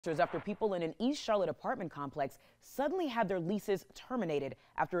After people in an East Charlotte apartment complex suddenly had their leases terminated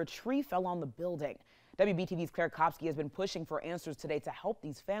after a tree fell on the building. WBTV's Claire Kopsky has been pushing for answers today to help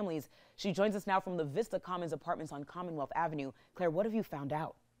these families. She joins us now from the Vista Commons Apartments on Commonwealth Avenue. Claire, what have you found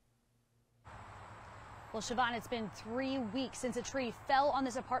out? Well, Siobhan, it's been 3 weeks since a tree fell on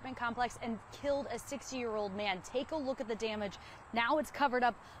this apartment complex and killed a 60-year-old man. Take a look at the damage. Now it's covered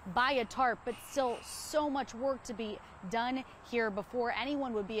up by a tarp, but still so much work to be done here before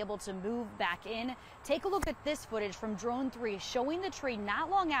anyone would be able to move back in. Take a look at this footage from Drone 3 showing the tree not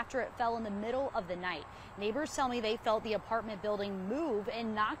long after it fell in the middle of the night. Neighbors tell me they felt the apartment building move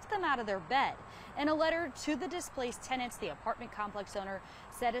and knocked them out of their bed. In a letter to the displaced tenants, the apartment complex owner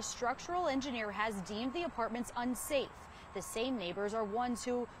said a structural engineer has deemed the apartments unsafe. The same neighbors are ones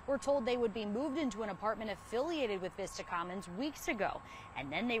who were told they would be moved into an apartment affiliated with Vista Commons weeks ago,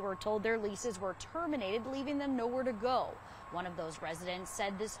 and then they were told their leases were terminated, leaving them nowhere to go. One of those residents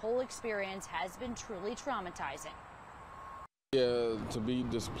said this whole experience has been truly traumatizing. Yeah, to be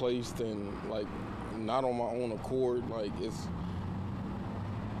displaced and not on my own accord,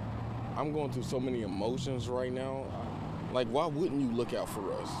 I'm going through so many emotions right now. Why wouldn't you look out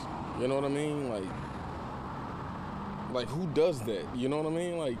for us? You know what I mean? Like who does that? You know what I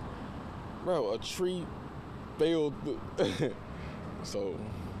mean? Bro, a tree failed. So,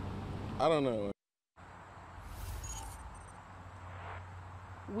 I don't know.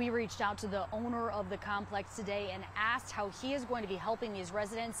 We reached out to the owner of the complex today and asked how he is going to be helping these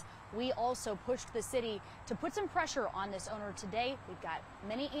residents. We also pushed the city to put some pressure on this owner today. We've got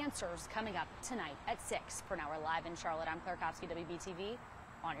many answers coming up tonight at 6. For now, we're live in Charlotte. I'm Claire Kopsky, WBTV,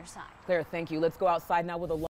 on your side. Claire, thank you. Let's go outside now with a